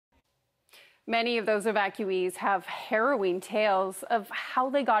Many of those evacuees have harrowing tales of how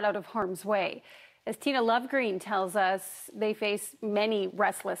they got out of harm's way. As Tina Lovegreen tells us, they face many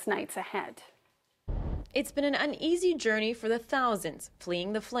restless nights ahead. It's been an uneasy journey for the thousands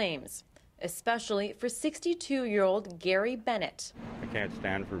fleeing the flames, especially for 62-year-old Gary Bennett. I can't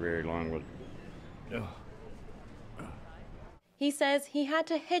stand for very long with. He says he had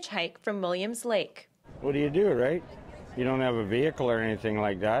to hitchhike from Williams Lake. What do you do, right? You don't have a vehicle or anything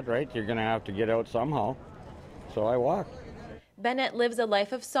like that, right? You're going to have to get out somehow. So I walk. Bennett lives a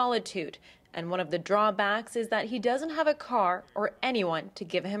life of solitude, and one of the drawbacks is that he doesn't have a car or anyone to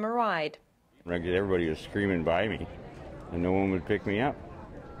give him a ride. Everybody was screaming by me, and no one would pick me up.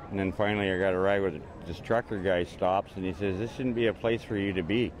 And then finally I got a ride with this trucker guy stops, and he says, "This shouldn't be a place for you to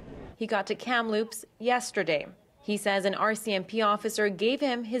be." He got to Kamloops yesterday. He says an RCMP officer gave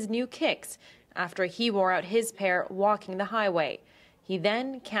him his new kicks after he wore out his pair walking the highway. He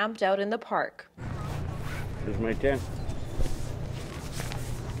then camped out in the park. Here's my tent.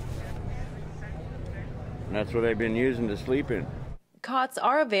 And that's what I've been using to sleep in. Cots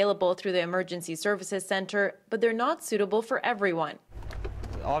are available through the Emergency Services Center, but they're not suitable for everyone.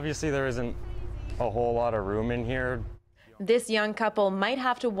 Obviously, there isn't a whole lot of room in here. This young couple might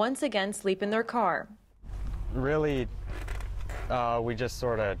have to once again sleep in their car. Really, we just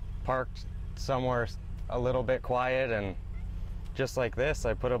sort of parked somewhere a little bit quiet, and just like this,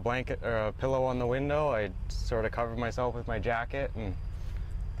 I put a blanket or a pillow on the window. I sort of covered myself with my jacket and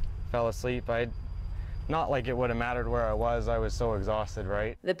fell asleep. Not like it would have mattered where I was so exhausted,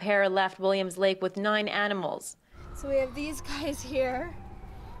 right? The pair left Williams Lake with 9 animals. So we have these guys here.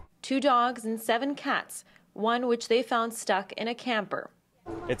 2 dogs and 7 cats, one which they found stuck in a camper.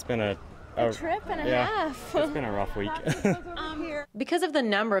 It's been a trip and a half. It's been a rough week. Because of the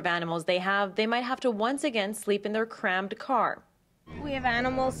number of animals they have, they might have to once again sleep in their crammed car. We have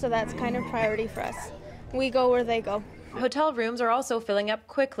animals, so that's kind of priority for us. We go where they go. Hotel rooms are also filling up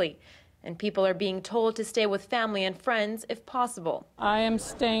quickly, and people are being told to stay with family and friends if possible. I am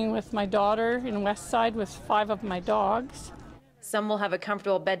staying with my daughter in Westside with 5 of my dogs. Some will have a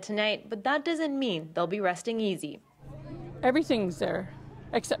comfortable bed tonight, but that doesn't mean they'll be resting easy. Everything's there,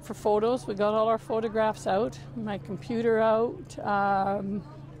 except for photos. We got all our photographs out, my computer out.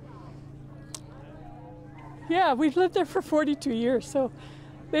 Yeah, we've lived there for 42 years, so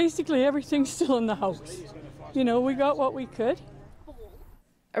basically everything's still in the house. You know, we got what we could.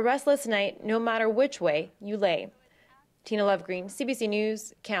 A restless night, no matter which way you lay. Tina Lovegreen, CBC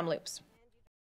News, Kamloops.